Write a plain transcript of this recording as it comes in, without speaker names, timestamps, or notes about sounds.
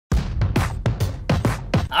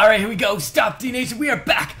Alright, here we go. Stopde Nation. We are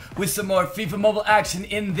back with some more FIFA Mobile action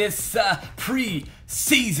in this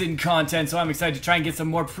pre-season content. So I'm excited to try and get some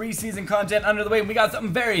more pre-season content under the way. And we got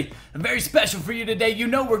something very special for you today. You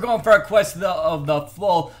know we're going for our quest of the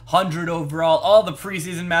full 100 overall, all the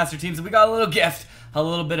pre-season master teams. And we got a little gift. A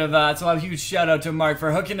little bit of, so a huge shout out to Mark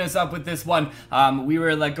for hooking us up with this one. We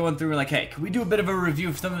were like going through, we're like, hey, can we do a bit of a review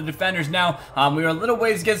of some of the defenders now? We were a little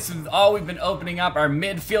ways against all we've been opening up our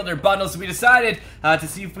midfielder bundles, so we decided to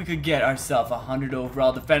see if we could get ourselves 100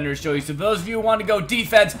 overall defenders show you. So for those of you who want to go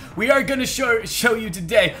defense, we are going to show you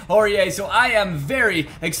today Aurier. So I am very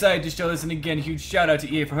excited to show this, and again, huge shout out to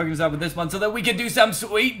EA for hooking us up with this one so that we can do some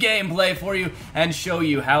sweet gameplay for you and show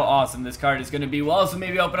you how awesome this card is going to be. We'll also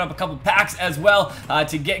maybe open up a couple packs as well.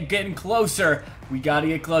 To getting closer, we gotta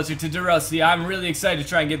get closer to De Rossi. I'm really excited to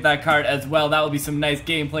try and get that card as well. That will be some nice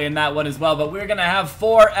gameplay in that one as well. But we're gonna have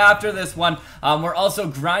 4 after this one. We're also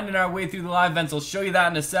grinding our way through the live events. I'll show you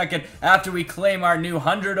that in a second after we claim our new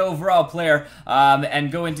 100 overall player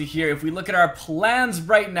and go into here. If we look at our plans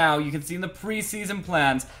right now, you can see in the preseason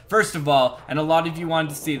plans, first of all, and a lot of you wanted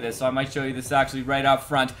to see this, so I might show you this actually right up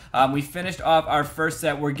front. We finished off our first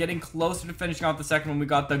set. We're getting closer to finishing off the second one. We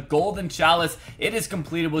got the Golden Chalice. It is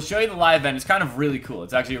completed. We'll show you the live event. It's kind of really cool.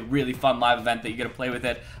 It's actually a really fun live event that you get to play with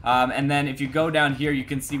it. And then if you go down here, you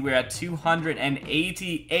can see we're at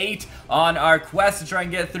 288 on our quest to try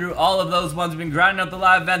and get through all of those ones. We've been grinding out the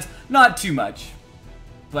live events. Not too much,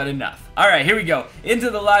 but enough. Alright, here we go. Into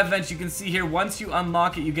the live events. You can see here, once you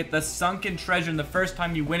unlock it, you get the Sunken Treasure, and the first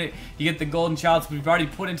time you win it, you get the Golden Chalice. We've already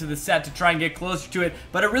put into the set to try and get closer to it,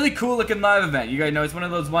 but a really cool looking live event. You guys know it's one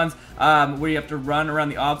of those ones where you have to run around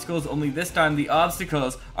the obstacles, only this time the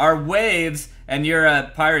obstacles are waves, and you're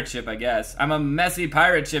a pirate ship, I guess. I'm a messy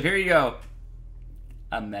pirate ship. Here you go.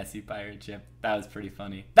 A messy pirate ship. That was pretty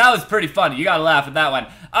funny. That was pretty funny. You gotta laugh at that one.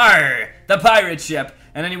 Arr! The pirate ship.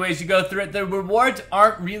 And anyways, you go through it. The rewards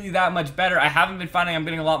aren't really that much better. I haven't been finding I'm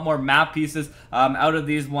getting a lot more map pieces out of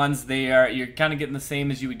these ones. You're kind of getting the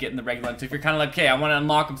same as you would get in the regular one. So if you're kind of like, okay, I want to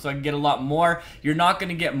unlock them so I can get a lot more, you're not going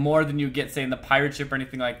to get more than you get, say, in the pirate ship or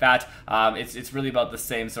anything like that. It's really about the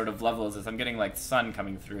same sort of level as this. I'm getting like sun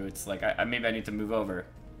coming through. It's like maybe I need to move over.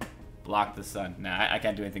 Block the sun. Nah, I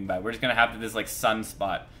can't do anything about it. We're just gonna have this like sun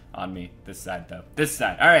spot on me. This side though. This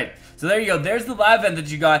side. Alright. So there you go. There's the live event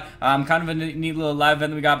that you got. Kind of a neat little live event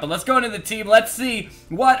that we got. But let's go into the team. Let's see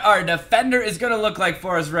what our defender is gonna look like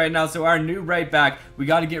for us right now. So our new right back, we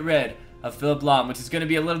gotta get rid of Philip Lahm, which is gonna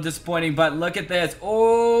be a little disappointing, but look at this.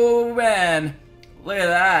 Oh man. Look at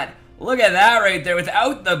that. Look at that right there.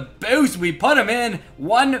 Without the boost, we put him in.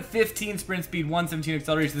 115 sprint speed, 117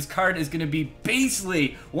 acceleration. This card is going to be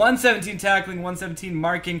beastly. 117 tackling, 117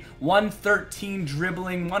 marking, 113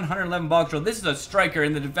 dribbling, 111 ball control. This is a striker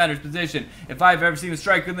in the defender's position, if I've ever seen a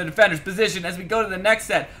striker in the defender's position. As we go to the next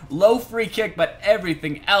set, low free kick, but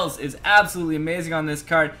everything else is absolutely amazing on this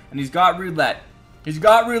card. And he's got roulette. He's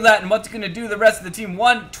got roulette, and what's going to do the rest of the team?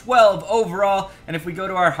 112 overall, and if we go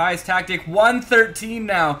to our highest tactic, 113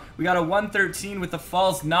 now. We got a 113 with a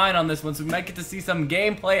false 9 on this one, so we might get to see some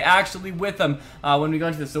gameplay actually with them when we go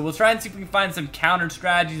into this. So we'll try and see if we can find some counter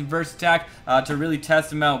strategies and verse attack to really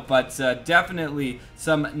test them out, but definitely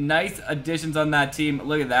some nice additions on that team.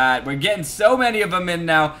 Look at that. We're getting so many of them in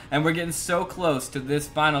now, and we're getting so close to this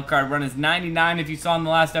final card. Run is 99 if you saw in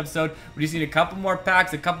the last episode. We just need a couple more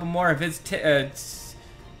packs, a couple more of his tokens.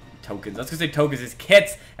 I was gonna say tokens, his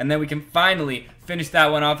kits, and then we can finally finish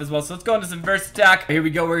that one off as well. So let's go into some verse attack. Here we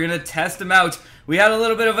go. We're gonna test him out. We had a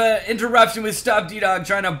little bit of an interruption with Stopde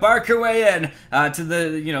trying to bark her way in to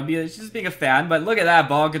the, she's just being a fan. But look at that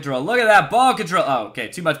ball control. Look at that ball control. Oh, okay,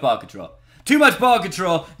 too much ball control. Too much ball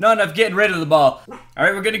control, not enough getting rid of the ball.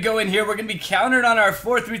 Alright, we're going to go in here. We're going to be countered on our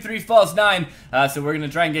 4-3-3 false 9. So we're going to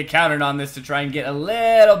try and get countered on this to try and get a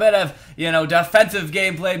little bit of, defensive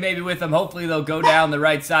gameplay maybe with them. Hopefully they'll go down the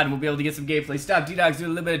right side and we'll be able to get some gameplay. Stopde doing a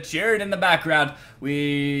little bit of cheering in the background.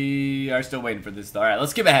 We are still waiting for this though. Alright,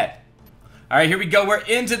 let's skip ahead. Alright, here we go. We're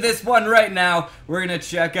into this one right now. We're going to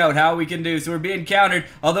check out how we can do. So we're being countered,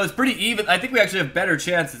 although it's pretty even. I think we actually have better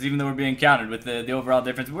chances even though we're being countered with the overall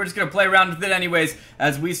difference. But we're just going to play around with it anyways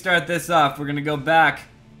as we start this off. We're going to go back.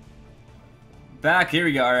 Here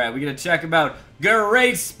we go. Alright, we're going to check about.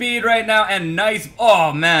 Great speed right now and nice.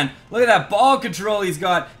 Oh man, look at that ball control he's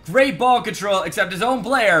got. Great ball control, except his own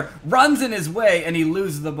player runs in his way and he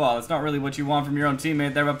loses the ball. That's not really what you want from your own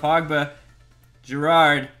teammate there, but Pogba.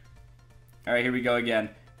 Gerrard. Alright, here we go again.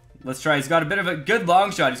 Let's try. He's got a bit of a good long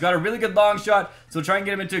shot. He's got a really good long shot. So we'll try and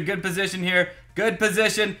get him into a good position here. Good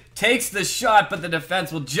position. Takes the shot, but the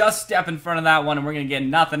defense will just step in front of that one, and we're going to get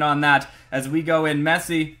nothing on that as we go in.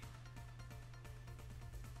 Messi.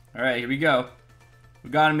 Alright, here we go. We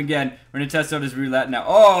got him again. We're going to test out his roulette now.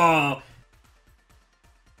 Oh!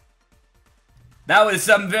 That was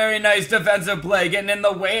some very nice defensive play. Getting in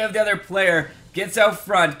the way of the other player. Gets out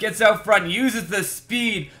front. Uses the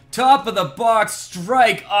speed. Top of the box.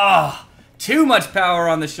 Strike. Oh! Too much power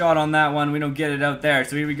on the shot on that one. We don't get it out there.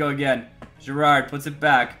 So here we go again. Gerard puts it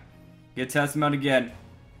back. Get test him out again.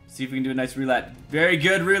 See if we can do a nice roulette. Very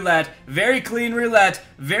good roulette. Very clean roulette.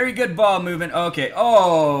 Very good ball movement. Okay.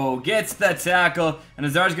 Oh, gets the tackle. And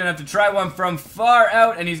Hazard's going to have to try one from far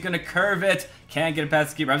out. And he's going to curve it. Can't get it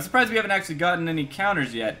past the keeper. I'm surprised we haven't actually gotten any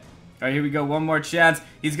counters yet. All right, here we go. One more chance.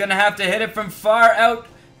 He's going to have to hit it from far out.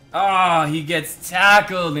 Oh, he gets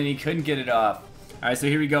tackled and he couldn't get it off. All right, so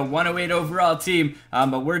here we go. 108 overall team.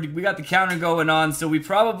 But we got the counter going on. So we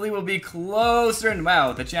probably will be closer. And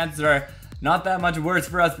wow, the chances are not that much worse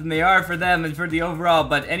for us than they are for them and for the overall.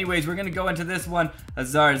 But anyways, we're going to go into this one.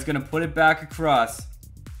 Hazard is going to put it back across.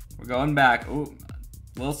 We're going back. Ooh,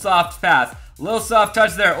 little soft pass. Little soft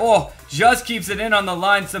touch there. Oh, just keeps it in on the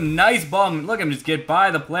line. Some nice ball. Look at him just get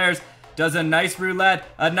by the players. Does a nice roulette.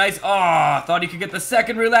 A nice... Oh, thought he could get the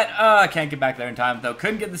second roulette. Oh, can't get back there in time, though.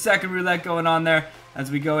 Couldn't get the second roulette going on there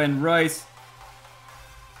as we go in. Royce.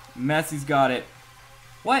 Messi's got it.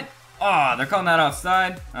 What? Oh, they're calling that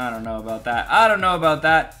offside? I don't know about that.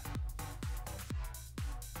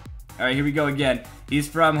 Alright, here we go again. He's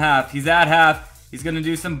from half. He's at half. He's going to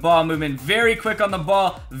do some ball movement. Very quick on the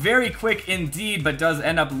ball. Very quick indeed, but does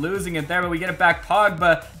end up losing it there. But we get it back.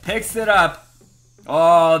 Pogba picks it up.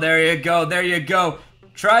 Oh, there you go.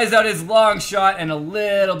 Tries out his long shot and a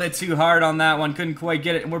little bit too hard on that one. Couldn't quite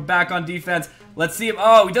get it. And we're back on defense. Let's see him.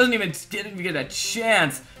 Oh, he didn't even get a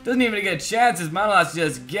chance. As Manolas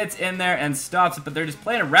just gets in there and stops it, but they're just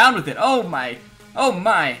playing around with it. Oh my.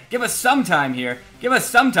 Give us some time here.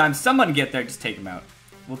 Someone get there. Just take him out.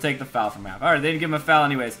 We'll take the foul from half. Alright, they didn't give him a foul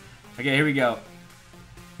anyways. Okay, here we go.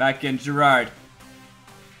 Back in Gerard.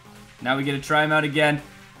 Now we get to try him out again.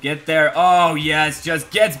 Get there. Oh, yes. Just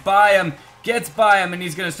gets by him. And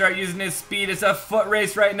he's going to start using his speed. It's a foot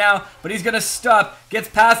race right now, but he's going to stop. Gets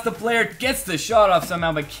past the player. Gets the shot off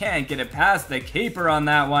somehow, but can't get it past the keeper on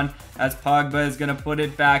that one, as Pogba is going to put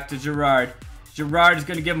it back to Gerard. Gerard is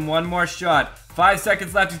going to give him one more shot. 5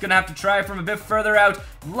 seconds left. He's going to have to try from a bit further out.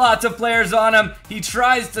 Lots of players on him. He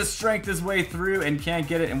tries to strength his way through and can't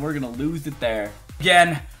get it, and we're going to lose it there.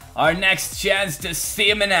 Again, our next chance to see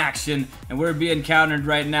him in action, and we're being countered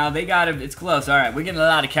right now. They got him. It's close. All right, we're getting a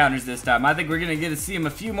lot of counters this time. I think we're going to get to see him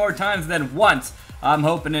a few more times than once. I'm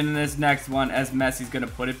hoping in this next one as Messi's going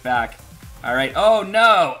to put it back. All right. Oh,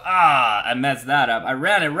 no. I messed that up. I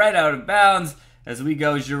ran it right out of bounds as we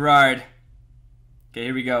go Gerard. Okay,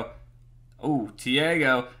 here we go. Oh,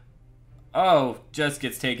 Thiago. Oh, just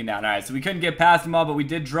gets taken down. All right, so we couldn't get past them all, but we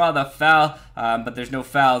did draw the foul. But there's no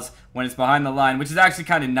fouls when it's behind the line, which is actually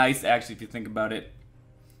kind of nice, actually, if you think about it.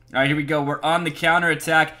 All right, here we go. We're on the counter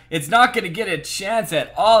attack. It's not going to get a chance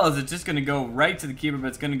at all, as it's just going to go right to the keeper, but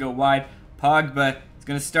it's going to go wide. Pogba is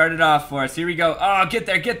going to start it off for us. Here we go. Oh, get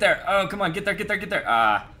there. Oh, come on, get there. Couldn't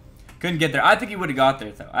get there. I think he would have got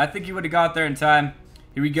there, though. I think he would have got there in time.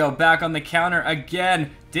 Here we go, back on the counter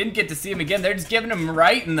again. Didn't get to see him again. They're just giving him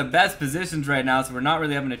right in the best positions right now, so we're not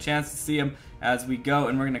really having a chance to see him as we go,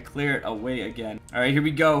 and we're going to clear it away again. All right, here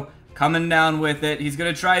we go. Coming down with it. He's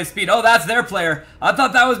going to try his speed. Oh, that's their player. I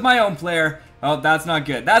thought that was my own player. Oh, that's not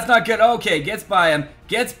good. Okay, gets by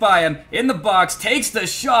him. In the box. Takes the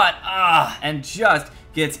shot. And just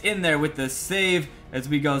gets in there with the save. As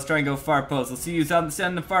we go, let's try and go far post. Let's see who's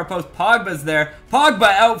sending the far post. Pogba's there.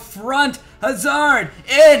 Pogba out front. Hazard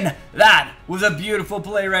in. That was a beautiful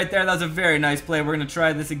play right there. That was a very nice play. We're going to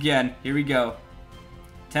try this again. Here we go.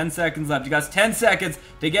 10 seconds left. You guys, 10 seconds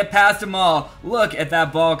to get past them all. Look at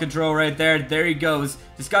that ball control right there. There he goes.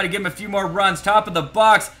 Just got to give him a few more runs. Top of the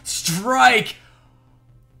box. Strike.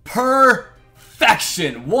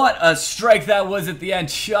 Perfection. What a strike that was at the end.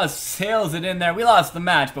 Just sails it in there. We lost the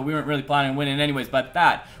match, but we weren't really planning on winning anyways. But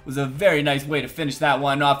that was a very nice way to finish that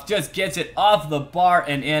one off. Just gets it off the bar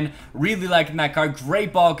and in. Really liking that card.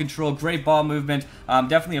 Great ball control. Great ball movement.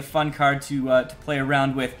 Definitely a fun card to play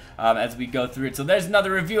around with as we go through it. So there's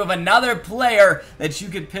another review of another player that you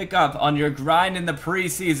could pick up on your grind in the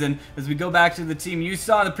preseason. As we go back to the team you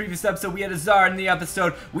saw in the previous episode, we had Hazard in the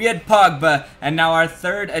episode. We had Pogba. And now our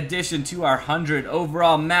third addition to our 100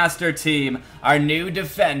 overall master team, our new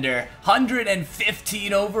defender,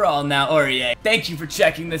 115 overall now, Aurier. Thank you for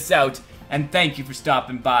checking this out, and thank you for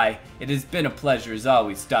stopping by. It has been a pleasure as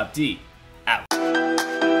always, Stopde.